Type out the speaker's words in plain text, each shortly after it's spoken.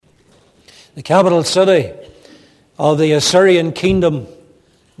the capital city of the Assyrian kingdom,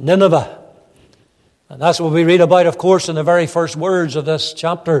 Nineveh. And that's what we read about, of course, in the very first words of this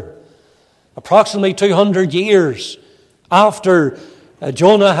chapter. Approximately 200 years after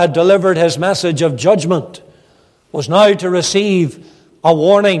Jonah had delivered his message of judgment, was now to receive a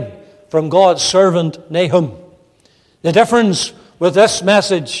warning from God's servant Nahum. The difference with this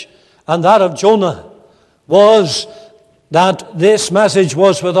message and that of Jonah was that this message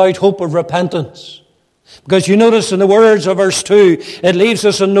was without hope of repentance. Because you notice in the words of verse 2, it leaves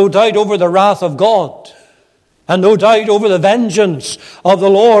us in no doubt over the wrath of God, and no doubt over the vengeance of the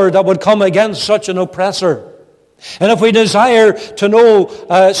Lord that would come against such an oppressor. And if we desire to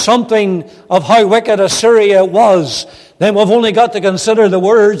know something of how wicked Assyria was, then we've only got to consider the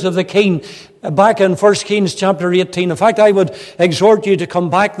words of the king back in 1 Kings chapter 18. In fact, I would exhort you to come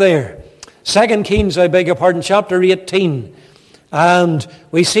back there. 2 Kings, chapter 18. And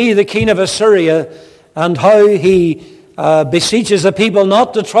we see the king of Assyria and how he beseeches the people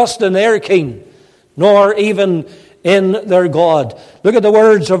not to trust in their king, nor even in their God. Look at the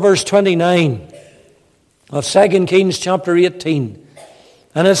words of verse 29 of 2 Kings chapter 18.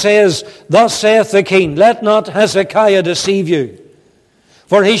 And it says, "Thus saith the king, let not Hezekiah deceive you,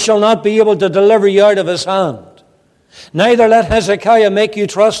 for he shall not be able to deliver you out of his hand. Neither let Hezekiah make you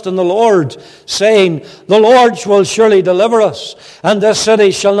trust in the Lord, saying, the Lord will surely deliver us, and this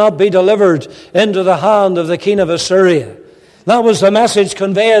city shall not be delivered into the hand of the king of Assyria." That was the message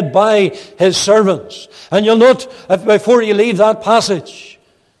conveyed by his servants. And you'll note, before you leave that passage,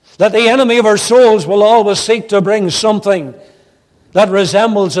 that the enemy of our souls will always seek to bring something that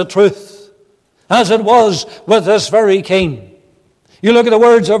resembles the truth, as it was with this very king. You look at the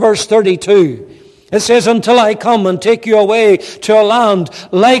words of verse 32. It says, "Until I come and take you away to a land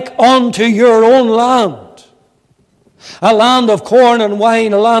like unto your own land, a land of corn and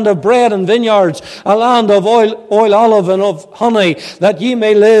wine, a land of bread and vineyards, a land of oil, olive, and of honey, that ye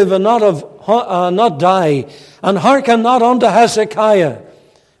may live and not die. And hearken not unto Hezekiah,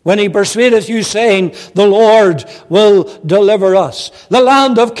 when he persuadeth you, saying, the Lord will deliver us." The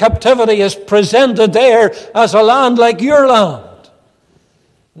land of captivity is presented there as a land like your land.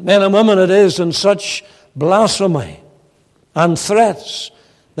 Men and women, it is in such blasphemy and threats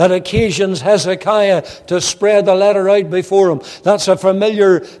that occasions Hezekiah to spread the letter out before him. That's a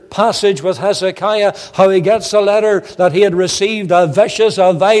familiar passage with Hezekiah, how he gets the letter that he had received, a vicious,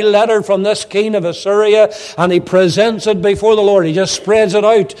 a vile letter from this king of Assyria, and he presents it before the Lord. He just spreads it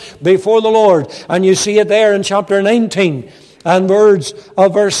out before the Lord. And you see it there in chapter 19 and words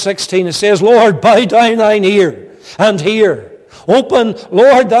of verse 16. It says, "Lord, bow down thine ear and hear. Open,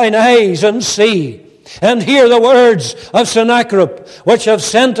 Lord, thine eyes and see. And hear the words of Sennacherib, which have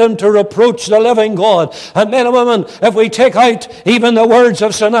sent him to reproach the living God." And men and women, if we take out even the words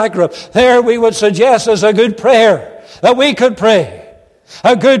of Sennacherib, there we would suggest as a good prayer that we could pray.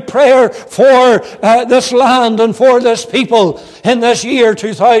 A good prayer for this land and for this people in this year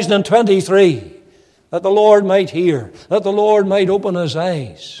 2023. That the Lord might hear, that the Lord might open his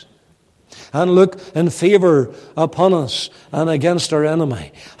eyes and look in favor upon us and against our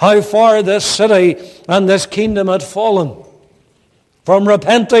enemy. How far this city and this kingdom had fallen from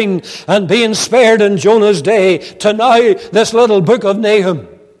repenting and being spared in Jonah's day to now this little book of Nahum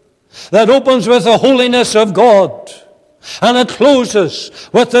that opens with the holiness of God and it closes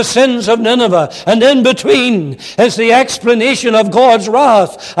with the sins of Nineveh, and in between is the explanation of God's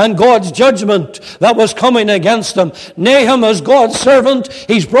wrath and God's judgment that was coming against them. Nahum, as God's servant,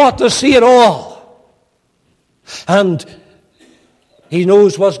 he's brought to see it all, and he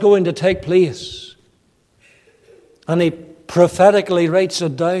knows what's going to take place, and he prophetically writes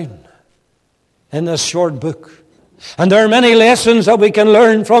it down in this short book. And there are many lessons that we can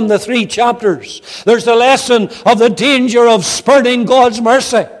learn from the 3 chapters. There's the lesson of the danger of spurning God's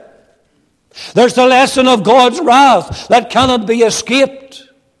mercy. There's the lesson of God's wrath that cannot be escaped.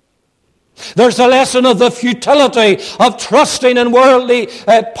 There's the lesson of the futility of trusting in worldly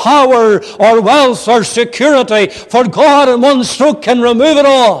power or wealth or security, for God in one stroke can remove it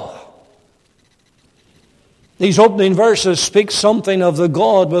all. These opening verses speak something of the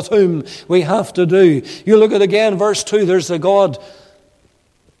God with whom we have to do. You look at again verse 2, there's the God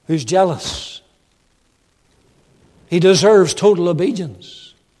who's jealous. He deserves total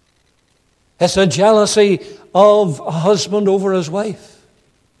obedience. It's the jealousy of a husband over his wife.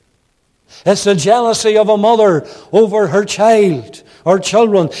 It's the jealousy of a mother over her child or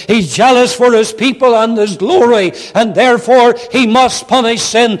children. He's jealous for his people and his glory, and therefore he must punish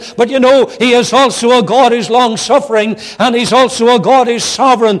sin. But you know, he is also a God who's long-suffering, and he's also a God who's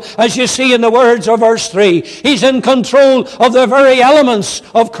sovereign, as you see in the words of verse 3. He's in control of the very elements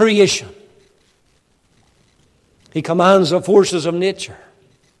of creation. He commands the forces of nature.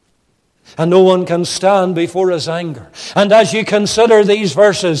 And no one can stand before his anger. And as you consider these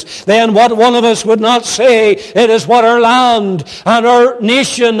verses, then what one of us would not say, it is what our land and our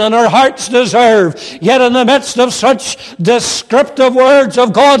nation and our hearts deserve. Yet in the midst of such descriptive words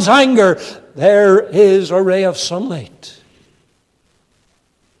of God's anger, there is a ray of sunlight.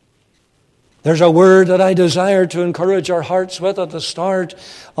 There's a word that I desire to encourage our hearts with at the start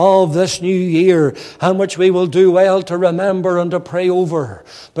of this new year, and which we will do well to remember and to pray over,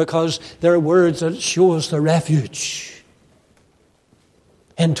 because they're words that show us the refuge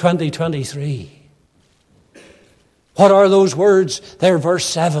in 2023. What are those words? They're verse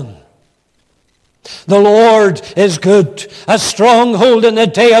 7. The Lord is good, a stronghold in the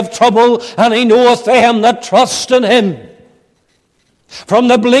day of trouble, and He knoweth them that trust in Him. From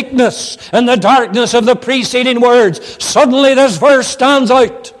the bleakness and the darkness of the preceding words, suddenly this verse stands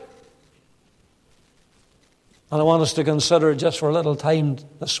out. And I want us to consider it just for a little time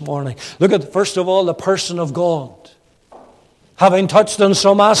this morning. Look at, first of all, the person of God. Having touched on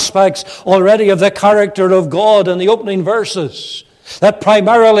some aspects already of the character of God in the opening verses that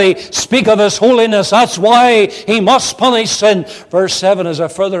primarily speak of His holiness, that's why He must punish sin. Verse 7 is a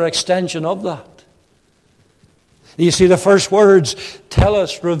further extension of that. You see, the first words tell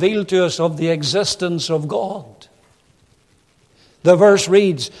us, reveal to us of the existence of God. The verse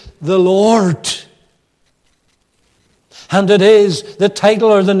reads, the Lord. And it is the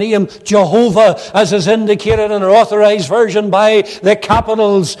title or the name Jehovah, as is indicated in our Authorized Version by the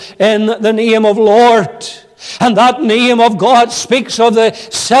capitals in the name of Lord. And that name of God speaks of the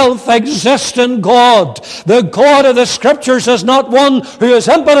self-existent God. The God of the Scriptures is not one who is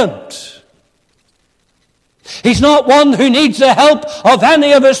impotent. He's not one who needs the help of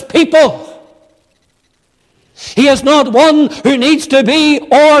any of His people. He is not one who needs to be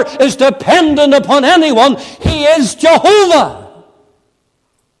or is dependent upon anyone. He is Jehovah.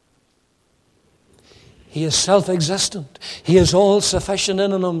 He is self-existent. He is all-sufficient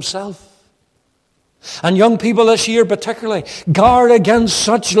in and of Himself. And young people this year particularly, guard against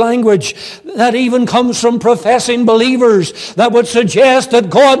such language that even comes from professing believers that would suggest that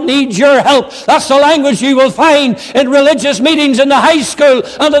God needs your help. That's the language you will find in religious meetings in the high school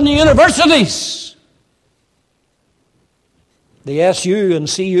and in the universities. The SU and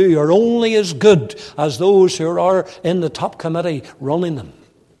CU are only as good as those who are in the top committee running them.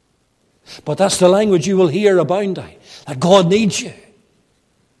 But that's the language you will hear abounding, that God needs you.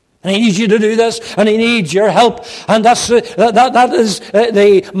 And He needs you to do this, and He needs your help. And that is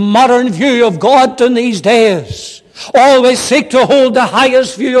the modern view of God in these days. Always seek to hold the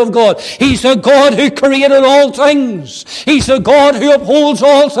highest view of God. He's a God who created all things. He's a God who upholds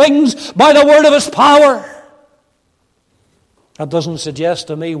all things by the word of His power. That doesn't suggest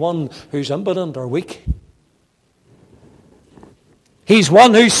to me one who's impotent or weak. He's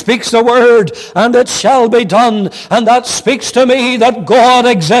one who speaks the word, and it shall be done. And that speaks to me that God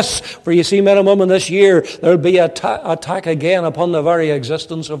exists. For you see, men and women, this year there will be an attack again upon the very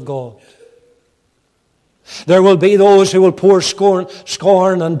existence of God. There will be those who will pour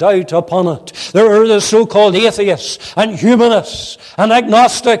scorn and doubt upon it. There are the so-called atheists and humanists and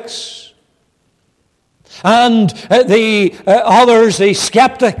agnostics. And the others, the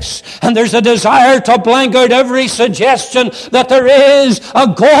skeptics. And there's a desire to blank out every suggestion that there is a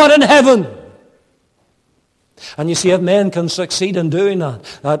God in heaven. And you see, if men can succeed in doing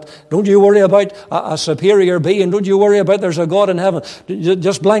that don't you worry about a superior being. Don't you worry about there's a God in heaven.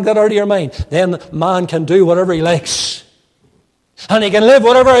 Just blank that out of your mind. Then man can do whatever he likes. And he can live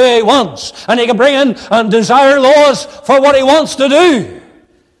whatever he wants. And he can bring in and desire laws for what he wants to do.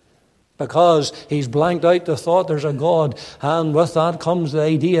 Because he's blanked out the thought there's a God. And with that comes the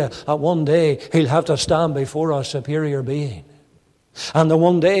idea that one day he'll have to stand before a superior being. And the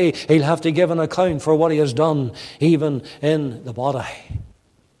one day he'll have to give an account for what he has done, even in the body.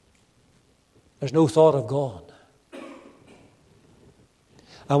 There's no thought of God.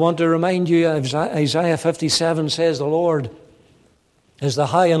 I want to remind you, Isaiah 57 says, the Lord is the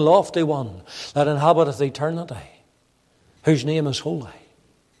high and lofty one that inhabiteth eternity, whose name is holy.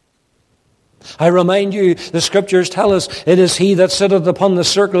 I remind you, the Scriptures tell us, it is He that sitteth upon the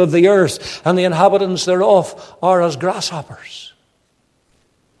circle of the earth, and the inhabitants thereof are as grasshoppers.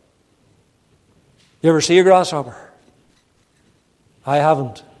 You ever see a grasshopper? I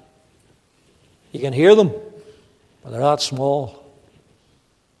haven't. You can hear them, but they're that small.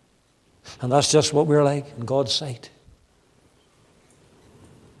 And that's just what we're like in God's sight.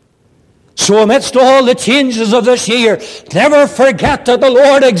 So amidst all the changes of this year, never forget that the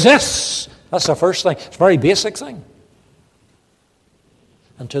Lord exists. That's the first thing. It's a very basic thing.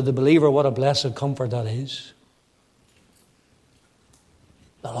 And to the believer, what a blessed comfort that is.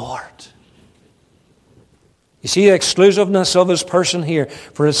 the Lord. You see the exclusiveness of his person here.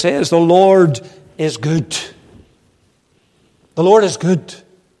 For it says, the Lord is good. The Lord is good.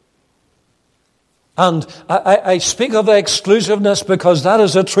 And I speak of the exclusiveness because that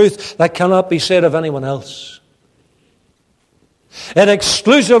is a truth that cannot be said of anyone else. It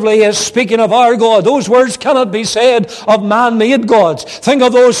exclusively is speaking of our God. Those words cannot be said of man-made gods. Think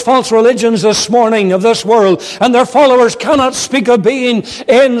of those false religions this morning of this world, and their followers cannot speak of being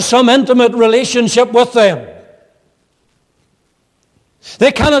in some intimate relationship with them.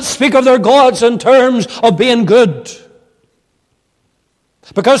 They cannot speak of their gods in terms of being good.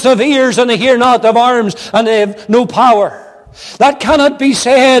 Because they have ears and they hear not, they have arms and they have no power. That cannot be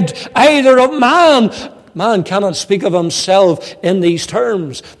said either of man. Man cannot speak of himself in these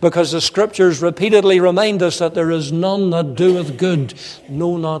terms, because the Scriptures repeatedly remind us that there is none that doeth good,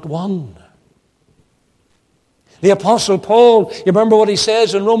 no, not one. The Apostle Paul, you remember what he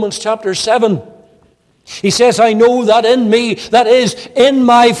says in Romans chapter 7? He says, I know that in me, that is, in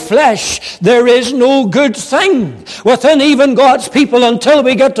my flesh, there is no good thing. Within even God's people, until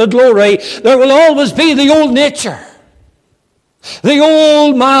we get to glory, there will always be the old nature. The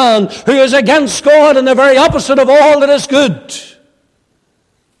old man who is against God and the very opposite of all that is good.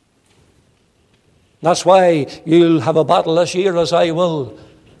 That's why you'll have a battle this year, as I will,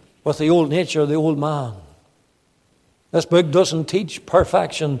 with the old nature of the old man. This book doesn't teach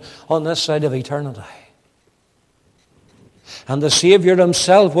perfection on this side of eternity. And the Savior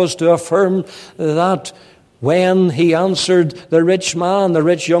himself was to affirm that when he answered the rich man, the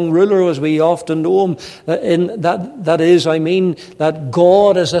rich young ruler, as we often know him, that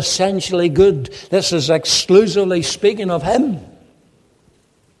God is essentially good. This is exclusively speaking of him.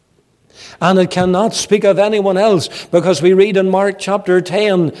 And it cannot speak of anyone else, because we read in Mark chapter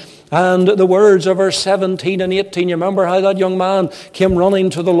 10 and the words of verse 17 and 18. You remember how that young man came running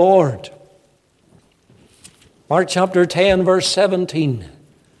to the Lord. Mark chapter 10 verse 17.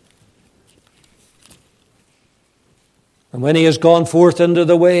 And when he has gone forth into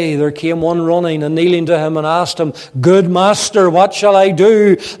the way, there came one running and kneeling to him and asked him, Good Master, what shall I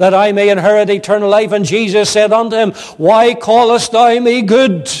do that I may inherit eternal life? And Jesus said unto him, Why callest thou me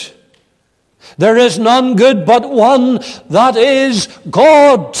good? There is none good but one, that is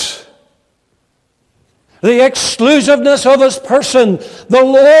God. The exclusiveness of his person. The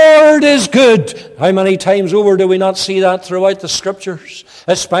Lord is good. How many times over do we not see that throughout the Scriptures,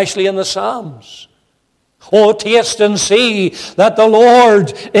 especially in the Psalms? Oh, taste and see that the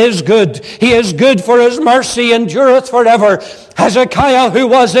Lord is good. He is good, for his mercy endureth forever. Hezekiah, who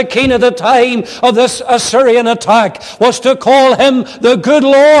was the king at the time of this Assyrian attack, was to call him the good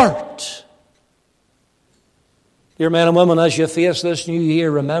Lord. Dear men and women, as you face this new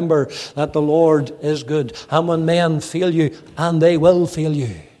year, remember that the Lord is good. And when men fail you, and they will fail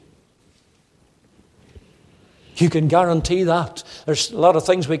you, you can guarantee that. There's a lot of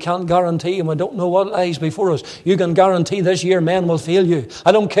things we can't guarantee, and we don't know what lies before us. You can guarantee this year men will fail you.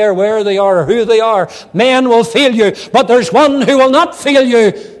 I don't care where they are or who they are. Men will fail you. But there's one who will not fail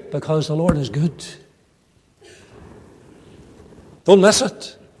you, because the Lord is good. Don't miss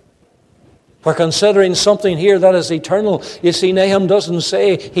it. We're considering something here that is eternal. You see, Nahum doesn't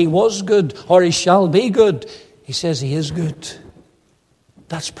say he was good or he shall be good. He says he is good.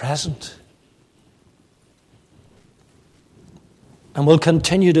 That's present. And will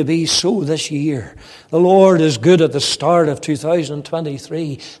continue to be so this year. The Lord is good at the start of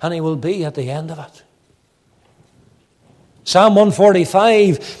 2023, and he will be at the end of it. Psalm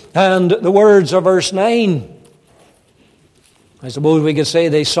 145 and the words of verse 9. I suppose we could say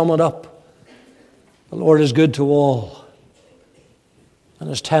they sum it up. The Lord is good to all, and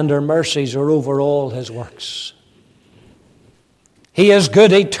his tender mercies are over all his works. He is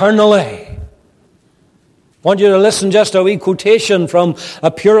good eternally. I want you to listen just a wee quotation from a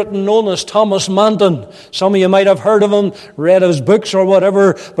Puritan known as Thomas Manton. Some of you might have heard of him, read his books or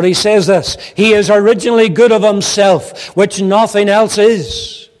whatever, but he says this: He is originally good of himself, which nothing else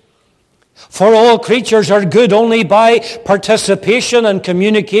is. For all creatures are good only by participation and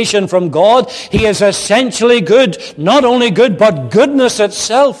communication from God. He is essentially good, not only good, but goodness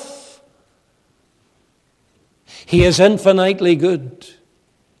itself. He is infinitely good.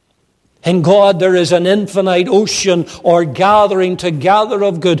 In God there is an infinite ocean or gathering together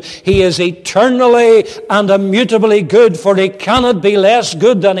of good. He is eternally and immutably good, for he cannot be less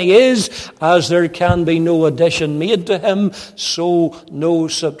good than he is, as there can be no addition made to him, so no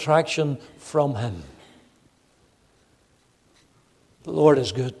subtraction from him. The Lord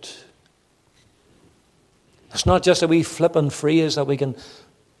is good. It's not just a wee flippant phrase that we can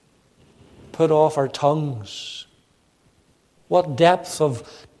put off our tongues. What depth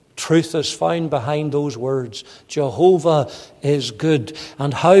of truth is found behind those words. Jehovah is good.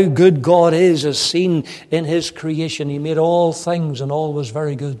 And how good God is seen in His creation. He made all things and all was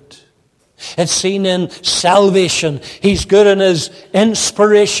very good. It's seen in salvation. He's good in His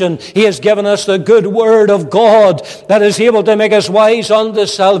inspiration. He has given us the good word of God that is able to make us wise unto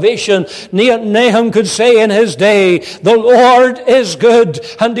salvation. Nahum could say in his day, the Lord is good.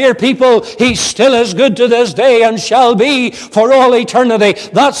 And dear people, He still is good to this day and shall be for all eternity.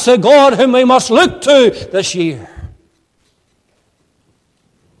 That's the God whom we must look to this year.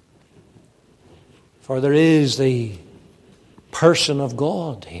 For there is the person of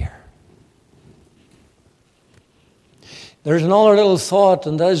God here. There's another little thought,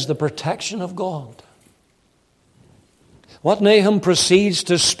 and that is the protection of God. What Nahum proceeds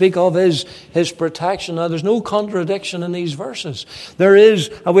to speak of is His protection. Now, there's no contradiction in these verses. There is,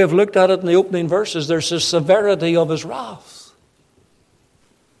 and we have looked at it in the opening verses, there's the severity of His wrath.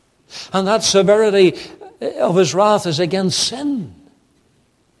 And that severity of His wrath is against sin.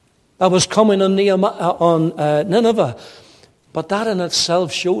 That was coming on Nineveh. But that in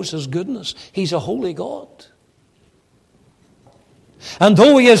itself shows His goodness. He's a holy God. And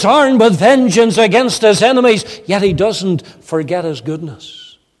though He is armed with vengeance against His enemies, yet He doesn't forget His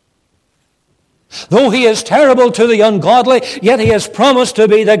goodness. Though He is terrible to the ungodly, yet He has promised to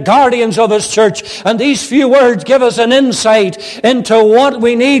be the guardians of His church. And these few words give us an insight into what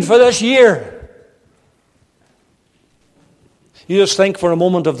we need for this year. You just think for a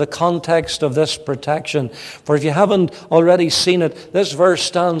moment of the context of this protection. For if you haven't already seen it, this verse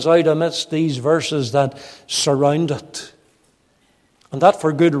stands out amidst these verses that surround it. And that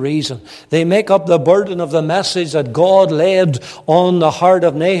for good reason. They make up the burden of the message that God laid on the heart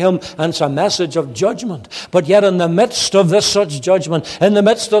of Nahum, and it's a message of judgment. But yet in the midst of this such judgment, in the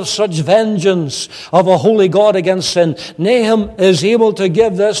midst of such vengeance of a holy God against sin, Nahum is able to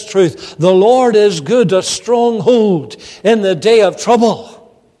give this truth. The Lord is good, a stronghold in the day of trouble.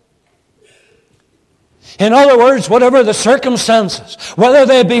 In other words, whatever the circumstances, whether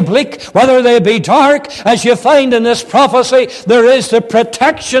they be bleak, whether they be dark, as you find in this prophecy, there is the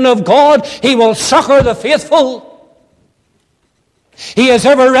protection of God. He will succor the faithful. He is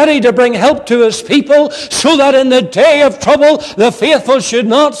ever ready to bring help to His people, so that in the day of trouble, the faithful should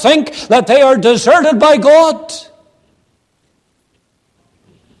not think that they are deserted by God,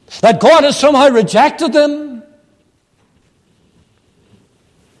 that God has somehow rejected them.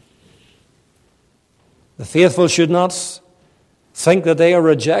 The faithful should not think that they are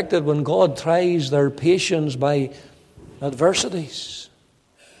rejected when God tries their patience by adversities.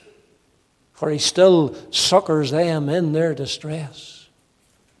 For He still succors them in their distress.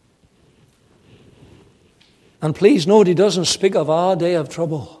 And please note, He doesn't speak of a day of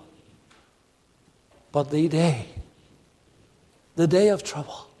trouble, but the day of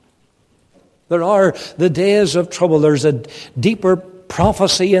trouble. There are the days of trouble. There's a deeper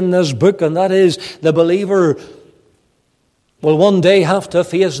prophecy in this book, and that is the believer will one day have to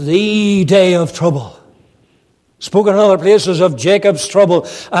face the day of trouble. Spoken in other places of Jacob's trouble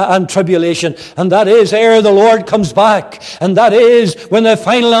and tribulation, and that is ere the Lord comes back, and that is when the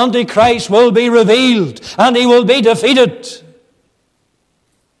final Antichrist will be revealed and he will be defeated.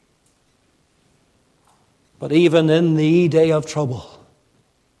 But even in the day of trouble,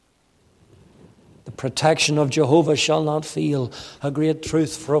 the protection of Jehovah shall not fail. A great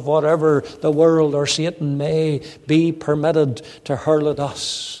truth, for of whatever the world or Satan may be permitted to hurl at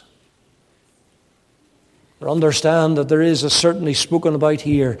us. But understand that there is a certainty spoken about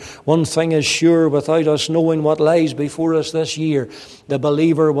here. One thing is sure, without us knowing what lies before us this year, the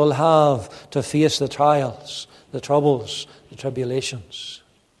believer will have to face the trials, the troubles, the tribulations.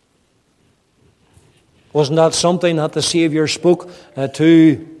 Wasn't that something that the Saviour spoke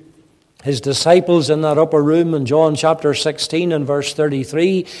to His disciples in that upper room in John chapter 16 and verse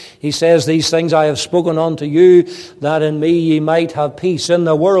 33? He says, "These things I have spoken unto you, that in me ye might have peace. In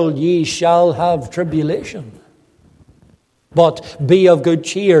the world ye shall have tribulation. But be of good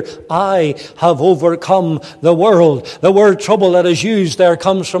cheer. I have overcome the world." The word trouble that is used there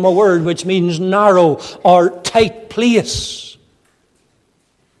comes from a word which means narrow or tight place.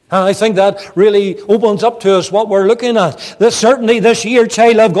 And I think that really opens up to us what we're looking at. That certainly this year,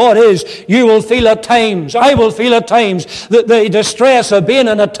 child of God, is you will feel at times, I will feel at times, the distress of being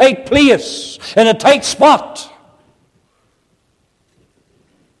in a tight place, in a tight spot.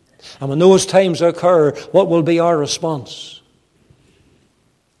 And when those times occur, what will be our response?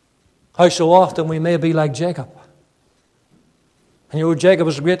 How so often we may be like Jacob. And you know, Jacob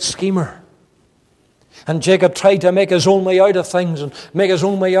was a great schemer. And Jacob tried to make his own way out of things and make his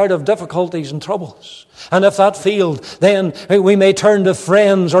own way out of difficulties and troubles. And if that failed, then we may turn to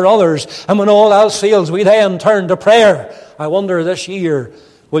friends or others. And when all else fails, we then turn to prayer. I wonder this year,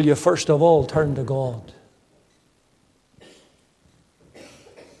 will you first of all turn to God?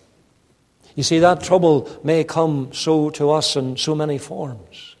 You see, that trouble may come so to us in so many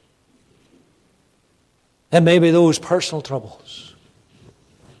forms. It may be those personal troubles.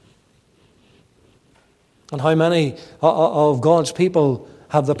 And how many of God's people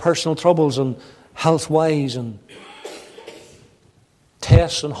have the personal troubles and health-wise and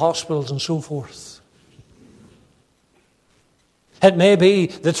tests and hospitals and so forth. It may be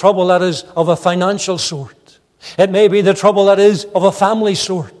the trouble that is of a financial sort. It may be the trouble that is of a family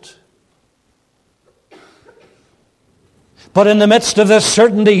sort. But in the midst of this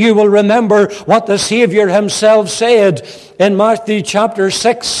certainty, you will remember what the Savior himself said in Matthew chapter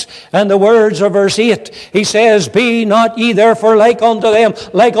 6 and the words of verse 8. He says, "Be not ye therefore like unto them,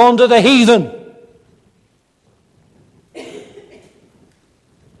 like unto the heathen."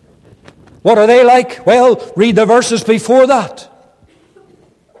 What are they like? Well, read the verses before that.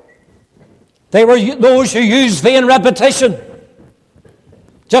 They were those who used vain repetition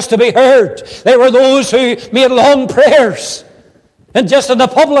just to be heard. They were those who made long prayers and just in the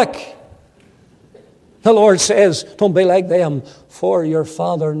public. The Lord says, don't be like them, for your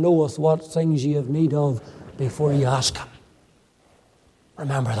Father knoweth what things ye have need of before you ask him.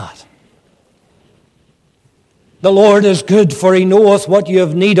 Remember that. The Lord is good, for he knoweth what you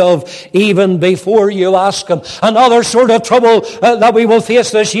have need of even before you ask him. Another sort of trouble that we will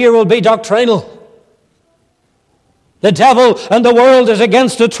face this year will be doctrinal. The devil and the world is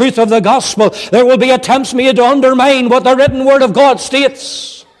against the truth of the gospel. There will be attempts made to undermine what the written word of God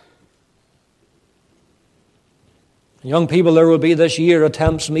states. Young people, there will be this year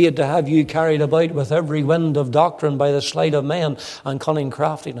attempts made to have you carried about with every wind of doctrine by the sleight of men and cunning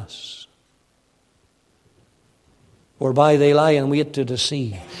craftiness, whereby they lie in wait to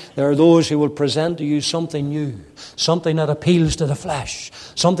deceive. There are those who will present to you something new, something that appeals to the flesh,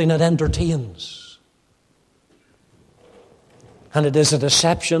 something that entertains. And it is a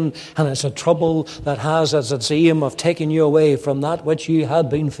deception and it's a trouble that has as its aim of taking you away from that which you had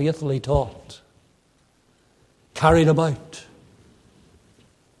been faithfully taught, carried about.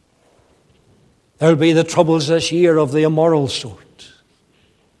 There will be the troubles this year of the immoral sort.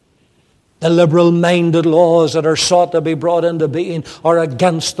 The liberal-minded laws that are sought to be brought into being are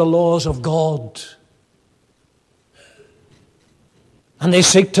against the laws of God. And they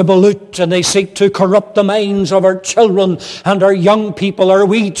seek to pollute and they seek to corrupt the minds of our children and our young people, our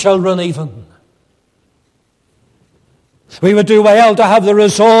wee children even. We would do well to have the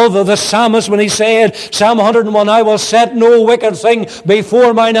resolve of the psalmist when he said, Psalm 101, I will set no wicked thing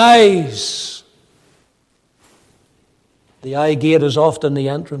before mine eyes. The eye gate is often the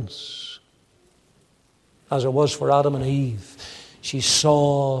entrance, as it was for Adam and Eve. She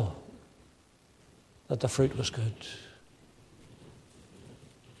saw that the fruit was good.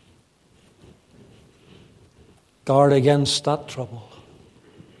 Guard against that trouble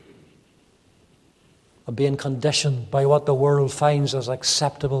of being conditioned by what the world finds as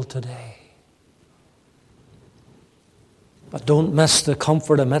acceptable today. But don't miss the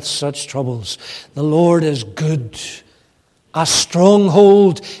comfort amidst such troubles. The Lord is good. A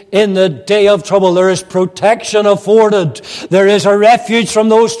stronghold in the day of trouble. There is protection afforded. There is a refuge from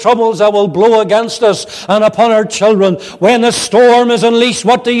those troubles that will blow against us and upon our children. When the storm is unleashed,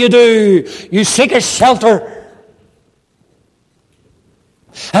 what do? You seek a shelter.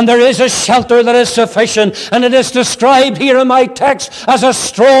 And there is a shelter that is sufficient, and it is described here in my text as a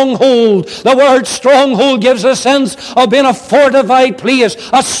stronghold. The word stronghold gives a sense of being a fortified place,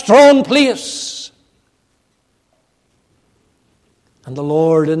 a strong place. And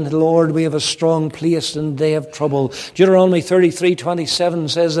in the Lord we have a strong place in the day of trouble. Deuteronomy 33:27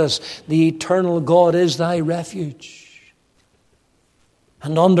 says this, the eternal God is thy refuge,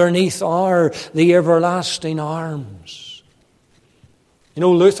 and underneath are the everlasting arms. You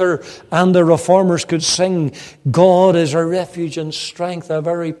know, Luther and the Reformers could sing, God is a refuge and strength, a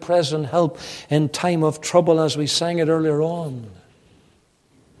very present help in time of trouble, as we sang it earlier on.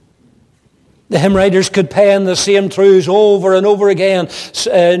 The hymn writers could pen the same truths over and over again.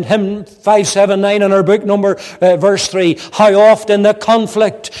 In hymn 579 in our book number, verse 3, how oft in the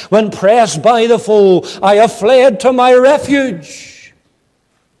conflict, when pressed by the foe, I have fled to my refuge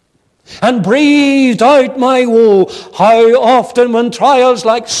and breathed out my woe. How often when trials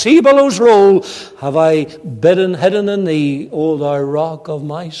like sea billows roll, have I bidden hidden in thee, O thou rock of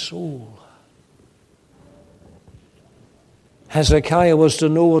my soul. Hezekiah was to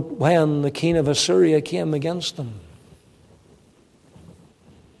know it when the king of Assyria came against them.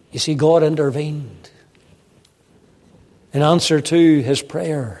 You see, God intervened in answer to his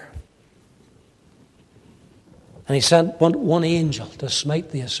prayer. And he sent one angel to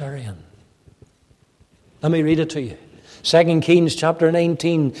smite the Assyrian. Let me read it to you. 2 Kings chapter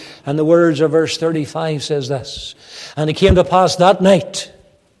 19 and the words of verse 35 says this. And it came to pass that night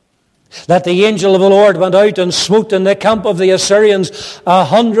that the angel of the Lord went out and smote in the camp of the Assyrians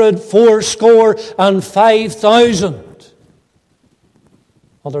 185,000.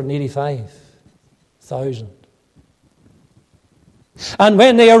 185,000. And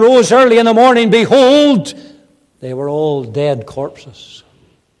when they arose early in the morning, behold, they were all dead corpses.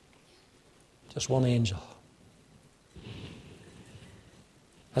 Just one angel.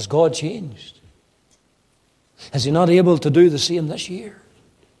 Has God changed? Is he not able to do the same this year?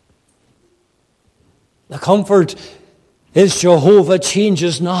 The comfort is Jehovah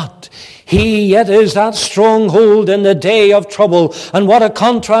changes not. He yet is that stronghold in the day of trouble. And what a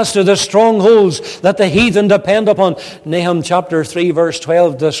contrast to the strongholds that the heathen depend upon. Nahum chapter 3 verse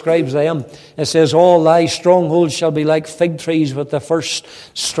 12 describes them. It says, all thy strongholds shall be like fig trees with the first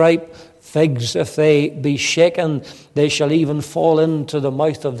stripe figs. If they be shaken, they shall even fall into the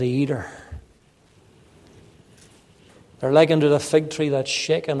mouth of the eater. They're likened to the fig tree that's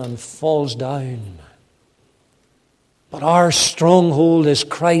shaken and falls down. But our stronghold is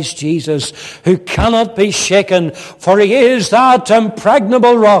Christ Jesus, who cannot be shaken, for he is that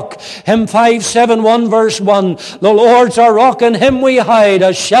impregnable rock. Hymn 571 verse 1, the Lord's our rock, in him we hide,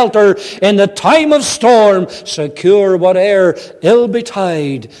 a shelter in the time of storm, secure whate'er ill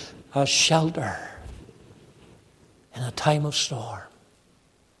betide, a shelter in a time of storm.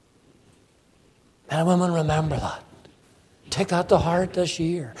 Men and women, remember that. Take that to heart this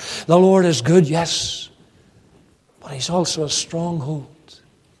year. The Lord is good, yes, but he's also a stronghold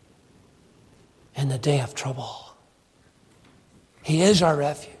in the day of trouble. He is our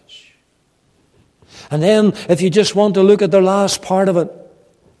refuge. And then, if you just want to look at the last part of it,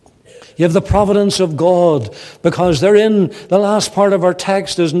 you have the providence of God, because therein, the last part of our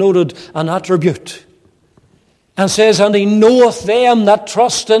text is noted an attribute. And says, and he knoweth them that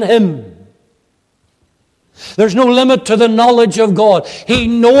trust in him. There's no limit to the knowledge of God. He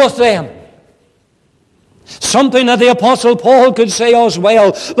knoweth them. Something that the Apostle Paul could say as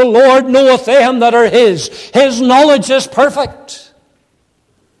well. The Lord knoweth them that are his. His knowledge is perfect.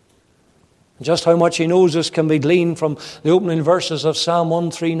 Just how much he knows us can be gleaned from the opening verses of Psalm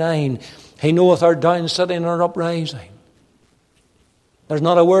 139. He knoweth our down sitting and our uprising. There's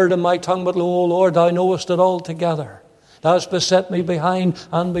not a word in my tongue but, O Lord, thou knowest it altogether. Thou hast beset me behind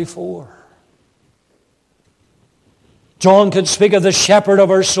and before. John could speak of the shepherd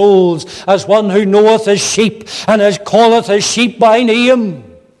of our souls as one who knoweth his sheep and as calleth his sheep by name.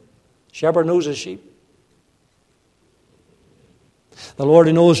 Shepherd knows his sheep. The Lord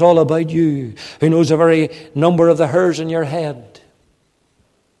who knows all about you, who knows the very number of the hairs in your head,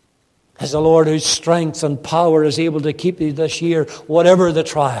 is the Lord whose strength and power is able to keep you this year, whatever the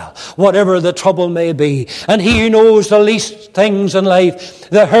trial, whatever the trouble may be. And he who knows the least things in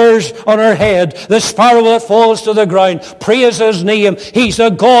life, the hairs on our head, the sparrow that falls to the ground, praise his name. He's the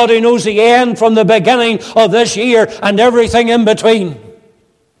God who knows the end from the beginning of this year and everything in between.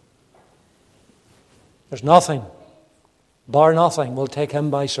 There's nothing, bar nothing, will take him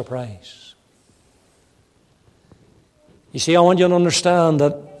by surprise. You see, I want you to understand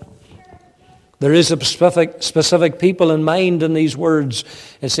that there is a specific people in mind in these words.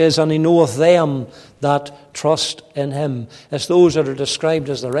 It says, and he knoweth them that trust in him. It's those that are described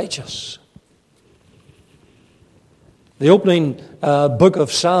as the righteous. The opening book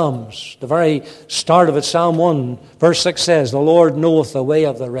of Psalms, the very start of it, Psalm 1, verse 6 says, the Lord knoweth the way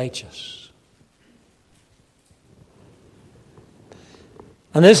of the righteous.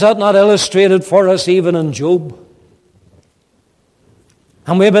 And is that not illustrated for us even in Job?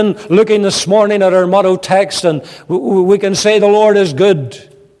 And we've been looking this morning at our motto text, and we can say the Lord is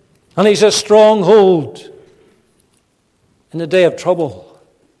good, and he's a stronghold in the day of trouble.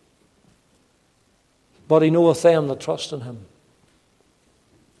 But he knoweth them that trust in him.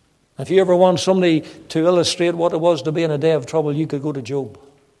 If you ever want somebody to illustrate what it was to be in a day of trouble, you could go to Job.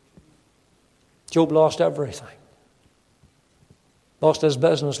 Job lost everything. Lost his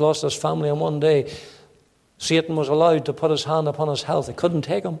business, lost his family, and one day Satan was allowed to put his hand upon his health. He couldn't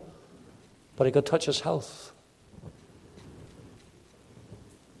take him, but he could touch his health.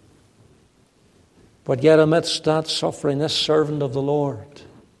 But yet amidst that suffering, this servant of the Lord,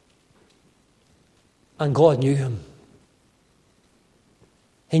 and God knew him.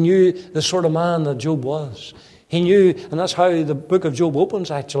 He knew the sort of man that Job was. He knew, and that's how the book of Job opens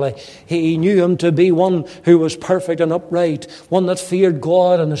actually, he knew him to be one who was perfect and upright, one that feared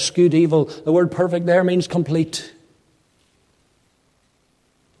God and eschewed evil. The word perfect there means complete.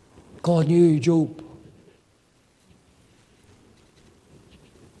 God knew Job.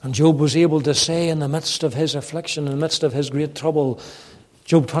 And Job was able to say in the midst of his affliction, in the midst of his great trouble,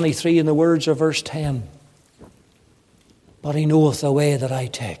 Job 23 in the words of verse 10, "But he knoweth the way that I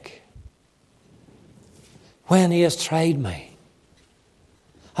take. When he hath tried me,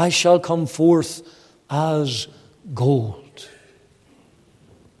 I shall come forth as gold."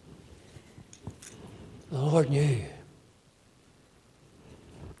 The Lord knew.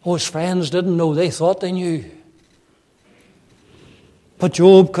 Oh, his friends didn't know. They thought they knew. But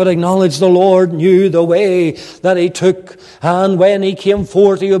Job could acknowledge the Lord knew the way that he took. And when he came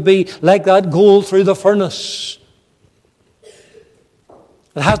forth, he would be like that gold through the furnace.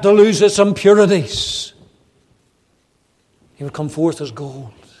 It had to lose its impurities. He would come forth as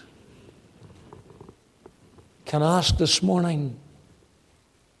gold. Can I ask this morning,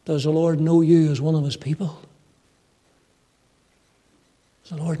 does the Lord know you as one of his people?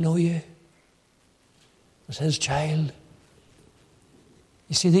 Does the Lord know you as his child?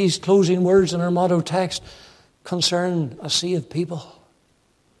 You see, these closing words in our motto text concern a sea of people.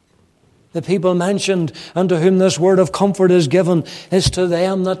 The people mentioned unto whom this word of comfort is given is to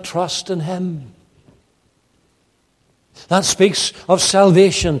them that trust in him. That speaks of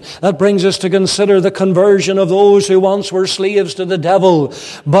salvation. That brings us to consider the conversion of those who once were slaves to the devil,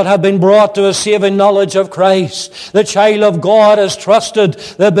 but have been brought to a saving knowledge of Christ. The child of God has trusted,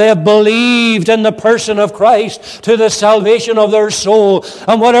 that they have believed in the person of Christ to the salvation of their soul.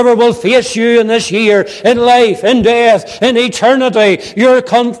 And whatever will face you in this year, in life, in death, in eternity, you're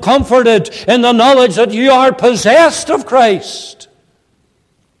comforted in the knowledge that you are possessed of Christ.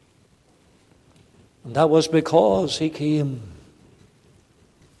 And that was because he came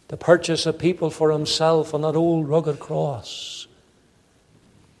to purchase a people for himself on that old rugged cross.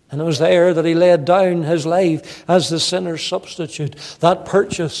 And it was there that he laid down his life as the sinner's substitute. That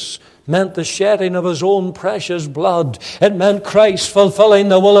purchase meant the shedding of his own precious blood. It meant Christ fulfilling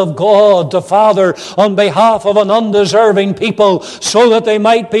the will of God the Father on behalf of an undeserving people, so that they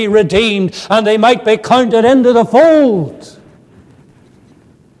might be redeemed and they might be counted into the fold.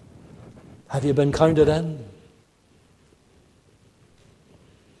 Have you been counted in?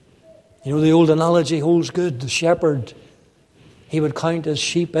 You know, the old analogy holds good. The shepherd, he would count his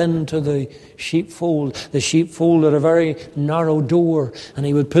sheep into the sheepfold. The sheepfold had a very narrow door, and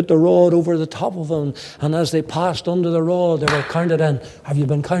he would put the rod over the top of them. And as they passed under the rod, they were counted in. Have you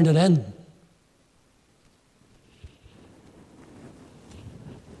been counted in?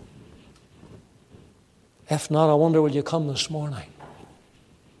 If not, I wonder, will you come this morning?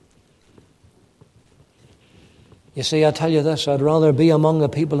 You see, I tell you this, I'd rather be among the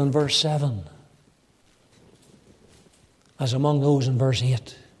people in verse 7 as among those in verse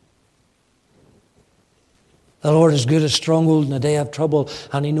 8. The Lord is good, a stronghold in the day of trouble,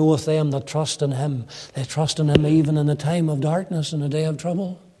 and he knoweth them that trust in him. They trust in him even in the time of darkness, in the day of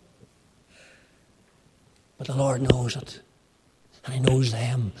trouble. But the Lord knows it, and he knows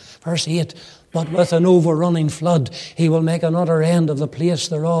them. Verse 8, but with an overrunning flood he will make an utter end of the place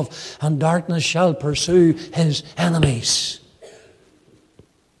thereof, and darkness shall pursue his enemies.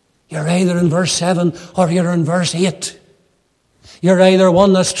 You're either in verse 7 or you're in verse 8. You're either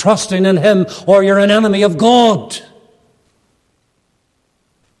one that's trusting in him or you're an enemy of God.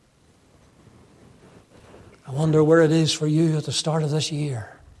 I wonder where it is for you at the start of this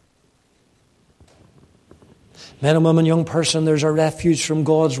year. Men and women, young person, there's a refuge from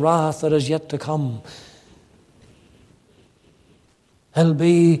God's wrath that is yet to come. It'll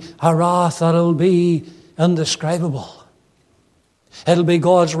be a wrath that'll be indescribable. It'll be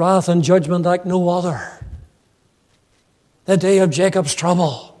God's wrath and judgment like no other. The day of Jacob's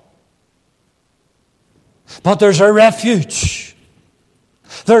trouble. But there's a refuge.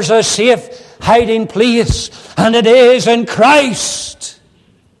 There's a safe hiding place, and it is in Christ.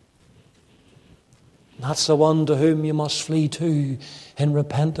 That's the one to whom you must flee to in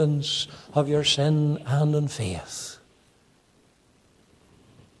repentance of your sin and in faith.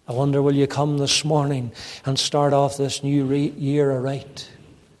 I wonder, will you come this morning and start off this new year aright?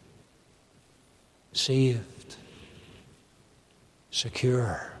 Saved,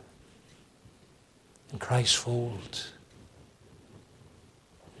 secure, in Christ's fold,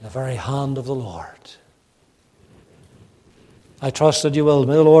 in the very hand of the Lord. I trust that you will.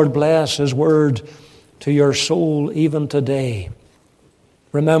 May the Lord bless his word to your soul even today.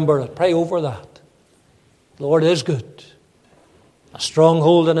 Remember it. Pray over that. The Lord is good. A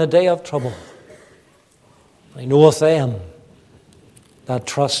stronghold in a day of trouble. He knoweth them that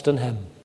trust in him.